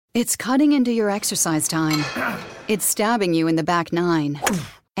It's cutting into your exercise time. It's stabbing you in the back nine.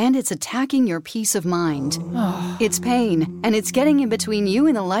 And it's attacking your peace of mind. It's pain, and it's getting in between you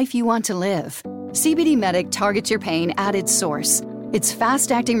and the life you want to live. CBD Medic targets your pain at its source. It's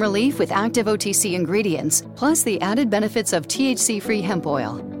fast-acting relief with active OTC ingredients, plus the added benefits of THC-free hemp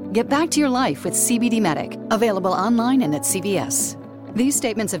oil. Get back to your life with CBD Medic, available online and at CVS. These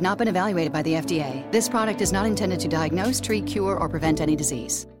statements have not been evaluated by the FDA. This product is not intended to diagnose, treat, cure, or prevent any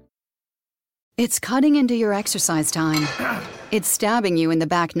disease. It's cutting into your exercise time. It's stabbing you in the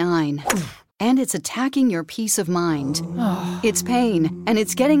back nine. And it's attacking your peace of mind. It's pain, and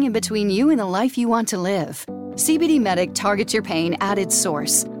it's getting in between you and the life you want to live. CBD Medic targets your pain at its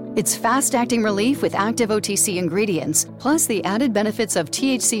source. It's fast-acting relief with active OTC ingredients, plus the added benefits of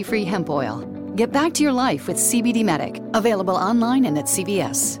THC-free hemp oil. Get back to your life with CBD Medic, available online and at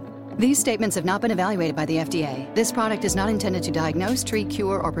CVS. These statements have not been evaluated by the FDA. This product is not intended to diagnose, treat,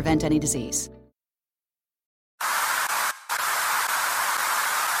 cure, or prevent any disease.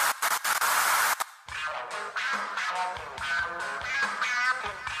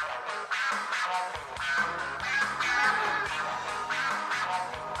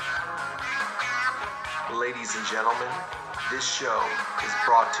 Ladies and gentlemen, this show is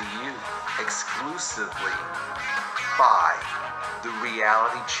brought to you exclusively by the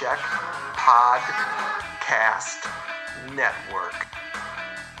Reality Check Podcast Network.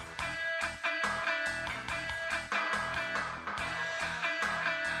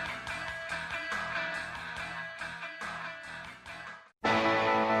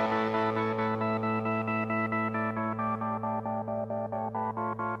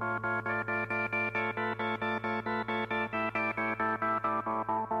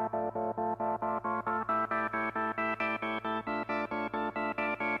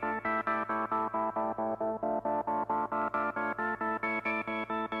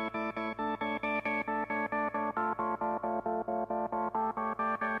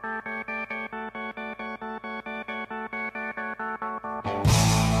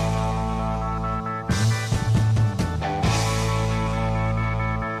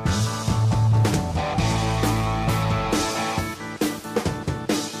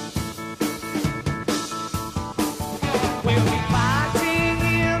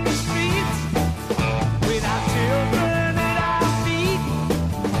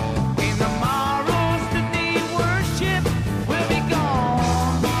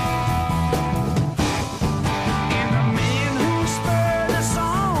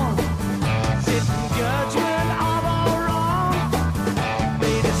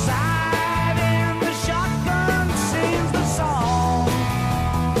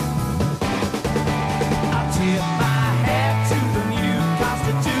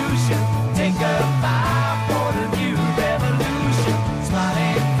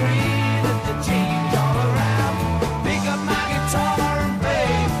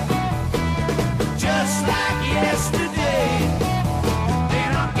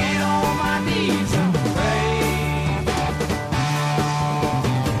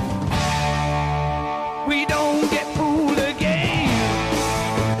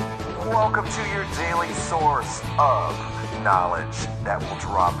 Knowledge that will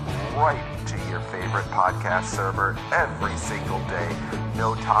drop right to your favorite podcast server every single day.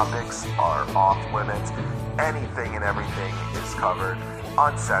 No topics are off limits. Anything and everything is covered,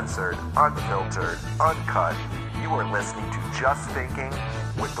 uncensored, unfiltered, uncut. You are listening to Just Thinking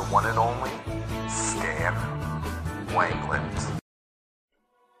with the one and only Stan Wangland.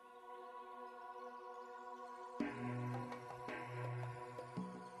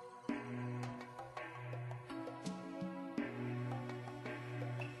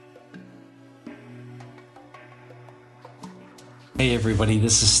 Hey everybody,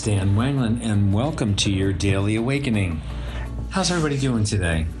 this is Stan Wangland and welcome to your Daily Awakening. How's everybody doing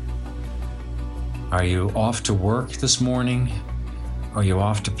today? Are you off to work this morning? Are you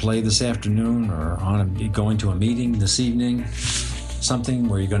off to play this afternoon or going to a meeting this evening? Something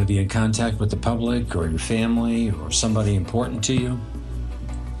where you're going to be in contact with the public or your family or somebody important to you?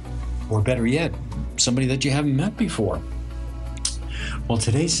 Or better yet, somebody that you haven't met before. Well,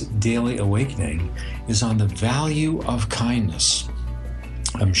 today's Daily Awakening is on the value of kindness.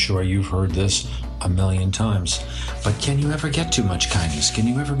 I'm sure you've heard this a million times, but can you ever get too much kindness? Can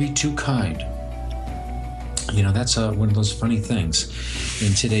you ever be too kind? You know, that's one of those funny things.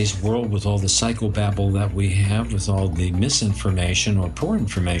 In today's world, with all the psychobabble that we have, with all the misinformation or poor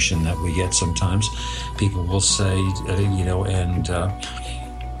information that we get sometimes, people will say,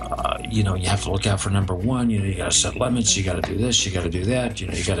 you have to look out for number one. You got to set limits. You got to do this. You got to do that. You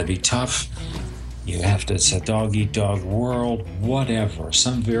got to be tough. You have to, it's a dog-eat-dog world, whatever,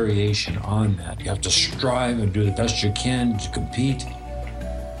 some variation on that. You have to strive and do the best you can to compete.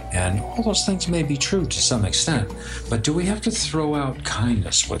 And all those things may be true to some extent, but do we have to throw out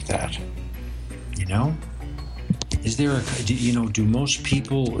kindness with that? You know? Is there do most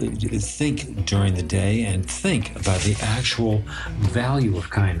people think during the day and think about the actual value of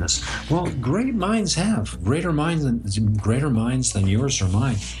kindness? Well, great minds have greater minds than yours or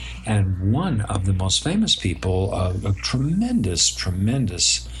mine. And one of the most famous people, a tremendous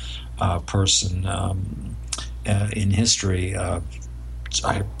person in history,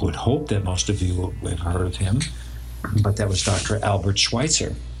 I would hope that most of you have heard of him, but that was Dr. Albert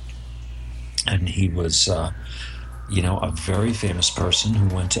Schweitzer. And he was a very famous person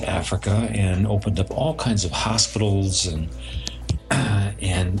who went to Africa and opened up all kinds of hospitals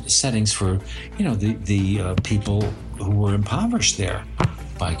and settings for, the people who were impoverished there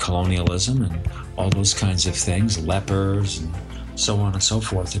by colonialism and all those kinds of things, lepers and so on and so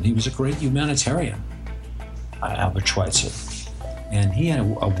forth. And he was a great humanitarian, Albert Schweitzer. And he had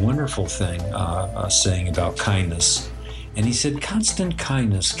a wonderful thing saying about kindness. And he said, constant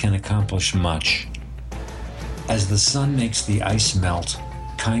kindness can accomplish much. As the sun makes the ice melt,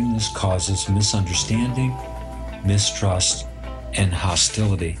 kindness causes misunderstanding, mistrust, and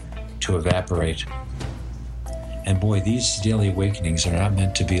hostility to evaporate. And boy, these daily awakenings are not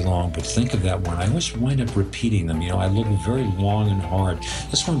meant to be long, but think of that one. I always wind up repeating them. I look very long and hard.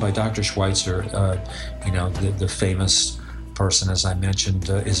 This one by Dr. Schweitzer, the famous person, as I mentioned,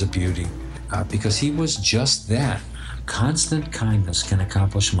 is a beauty because he was just that. Constant kindness can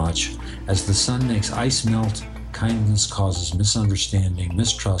accomplish much. As the sun makes ice melt, kindness causes misunderstanding,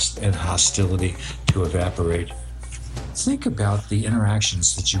 mistrust, and hostility to evaporate. Think about the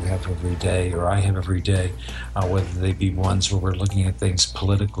interactions that you have every day, or I have every day, whether they be ones where we're looking at things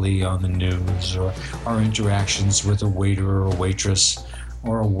politically on the news, or our interactions with a waiter or a waitress,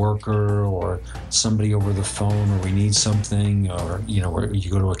 or a worker, or somebody over the phone, or we need something, or, where you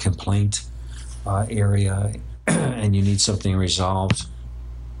go to a complaint area and you need something resolved,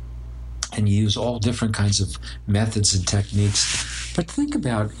 and you use all different kinds of methods and techniques. But think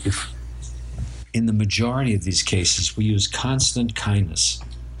about if in the majority of these cases we use constant kindness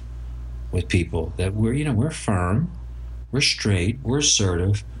with people, that we're firm, we're straight, we're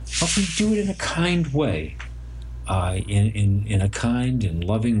assertive, but we do it in a kind way, in a kind and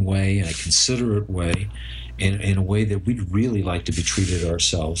loving way, in a considerate way, in a way that we'd really like to be treated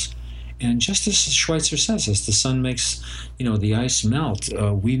ourselves. And just as Schweitzer says, as the sun makes, the ice melt,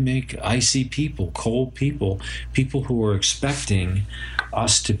 we make icy people, cold people who are expecting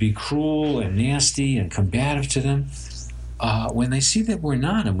us to be cruel and nasty and combative to them. When they see that we're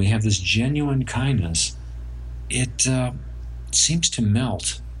not, and we have this genuine kindness, it seems to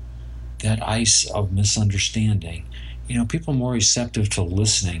melt that ice of misunderstanding. People are more receptive to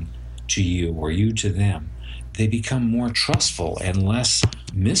listening to you or you to them. They become more trustful and less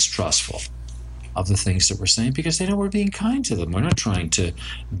mistrustful of the things that we're saying because they know we're being kind to them. We're not trying to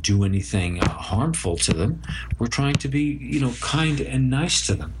do anything harmful to them. We're trying to be, kind and nice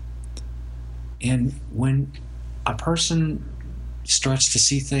to them. And when a person starts to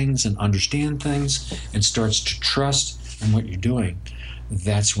see things and understand things and starts to trust in what you're doing,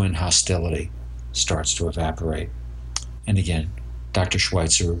 that's when hostility starts to evaporate. And again, Dr.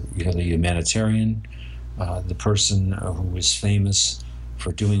 Schweitzer, the humanitarian, the person who was famous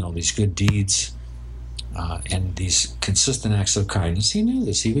for doing all these good deeds and these consistent acts of kindness, he knew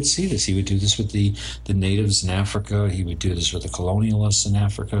this. He would see this. He would do this with the natives in Africa. He would do this with the colonialists in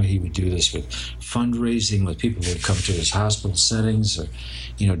Africa. He would do this with fundraising, with people who would come to his hospital settings, or,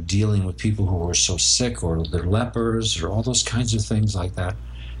 dealing with people who were so sick, or they're lepers, or all those kinds of things like that.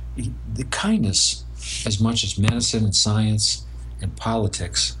 The kindness, as much as medicine and science and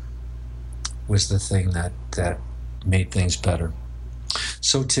politics, was the thing that made things better.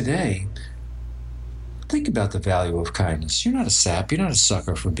 So today, think about the value of kindness. You're not a sap. You're not a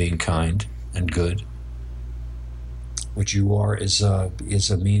sucker for being kind and good. What you are is a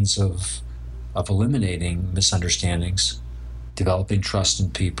means of eliminating misunderstandings, developing trust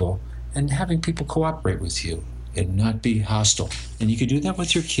in people, and having people cooperate with you and not be hostile. And you can do that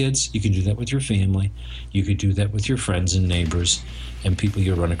with your kids. You can do that with your family. You could do that with your friends and neighbors and people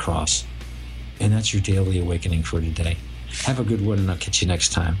you run across. And that's your daily awakening for today. Have a good one, and I'll catch you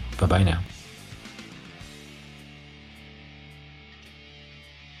next time. Bye-bye now.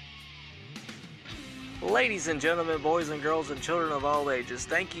 Ladies and gentlemen, boys and girls, and children of all ages,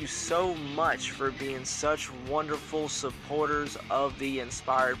 thank you so much for being such wonderful supporters of the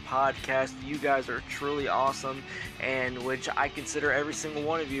Inspired Podcast. You guys are truly awesome, and which I consider every single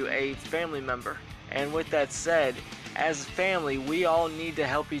one of you a family member. And with that said, as a family, we all need to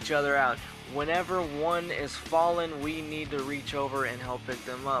help each other out. Whenever one is fallen, we need to reach over and help pick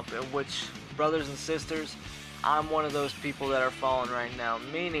them up. And which, brothers and sisters, I'm one of those people that are fallen right now.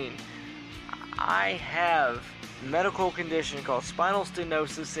 Meaning, I have a medical condition called spinal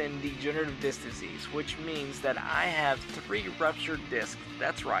stenosis and degenerative disc disease, which means that I have 3 ruptured discs.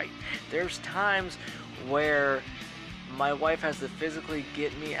 That's right. There's times where my wife has to physically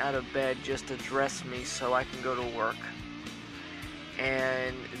get me out of bed just to dress me so I can go to work.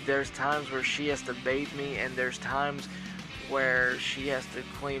 And there's times where she has to bathe me, and there's times where she has to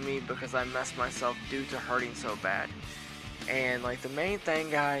clean me because I messed myself due to hurting so bad. And like the main thing,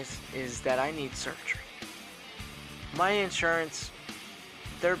 guys, is that I need surgery. My insurance,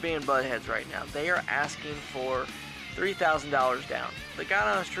 they're being buttheads right now. They are asking for $3,000 down. The God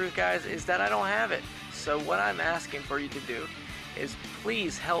honest truth, guys, is that I don't have it. So what I'm asking for you to do is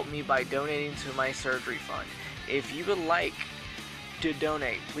please help me by donating to my surgery fund. If you would like to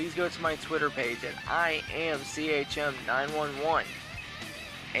donate, please go to my Twitter page at IamCHM911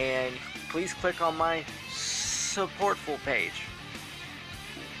 and please click on my Supportful page.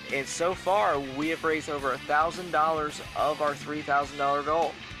 And so far, we have raised over $1,000 of our $3,000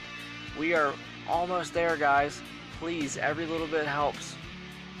 goal. We are almost there, guys. Please, every little bit helps.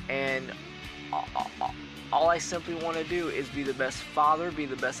 And all I simply want to do is be the best father, be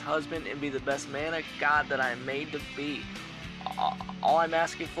the best husband, and be the best man of God that I'm made to be. All I'm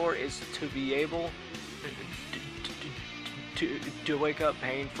asking for is to be able to wake up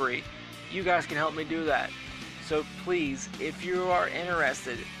pain-free. You guys can help me do that. So please, if you are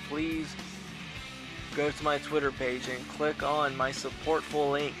interested, please go to my Twitter page and click on my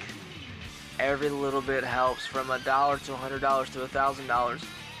Supportful link. Every little bit helps, from $1 to $100 to $1,000.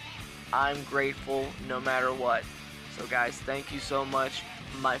 I'm grateful no matter what. So guys, thank you so much.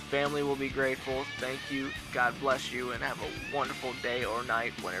 My family will be grateful. Thank you. God bless you, and have a wonderful day or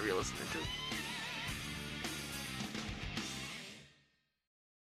night whenever you're listening to it.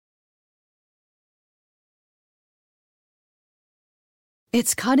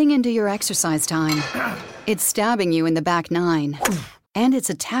 It's cutting into your exercise time. It's stabbing you in the back 9. And it's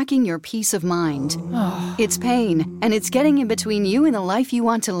attacking your peace of mind. It's pain, and it's getting in between you and the life you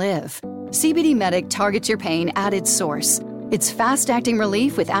want to live. CBD Medic targets your pain at its source. It's fast-acting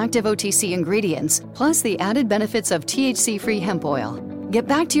relief with active OTC ingredients, plus the added benefits of THC-free hemp oil. Get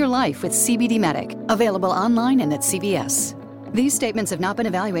back to your life with CBD Medic, available online and at CVS. These statements have not been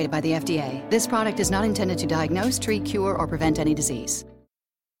evaluated by the FDA. This product is not intended to diagnose, treat, cure, or prevent any disease.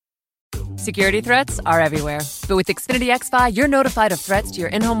 Security threats are everywhere. But with Xfinity XFi, you're notified of threats to your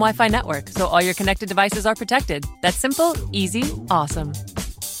in-home Wi-Fi network, so all your connected devices are protected. That's simple, easy, awesome.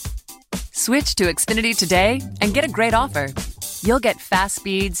 Switch to Xfinity today and get a great offer. You'll get fast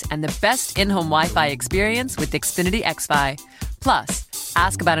speeds and the best in-home Wi-Fi experience with Xfinity XFi. Plus,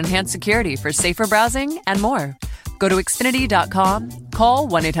 ask about enhanced security for safer browsing and more. Go to Xfinity.com, call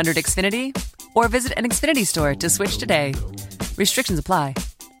 1-800-XFINITY, or visit an Xfinity store to switch today. Restrictions apply.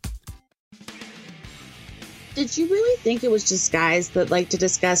 Did you really think it was just guys that like to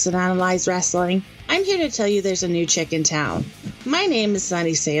discuss and analyze wrestling? I'm here to tell you there's a new chick in town. My name is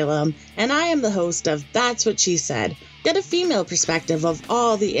Sunny Salem, and I am the host of That's What She Said. Get a female perspective of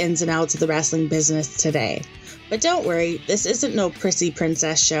all the ins and outs of the wrestling business today. But don't worry, this isn't no prissy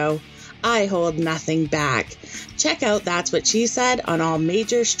princess show. I hold nothing back. Check out That's What She Said on all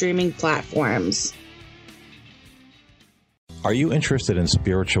major streaming platforms. Are you interested in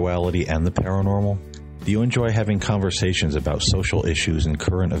spirituality and the paranormal? Do you enjoy having conversations about social issues and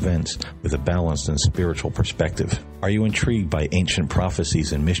current events with a balanced and spiritual perspective? Are you intrigued by ancient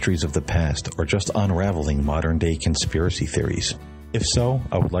prophecies and mysteries of the past, or just unraveling modern-day conspiracy theories? If so,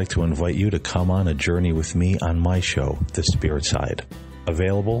 I would like to invite you to come on a journey with me on my show, The Spirit Side.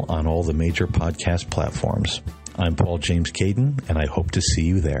 Available on all the major podcast platforms. I'm Paul James Caden, and I hope to see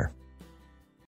you there.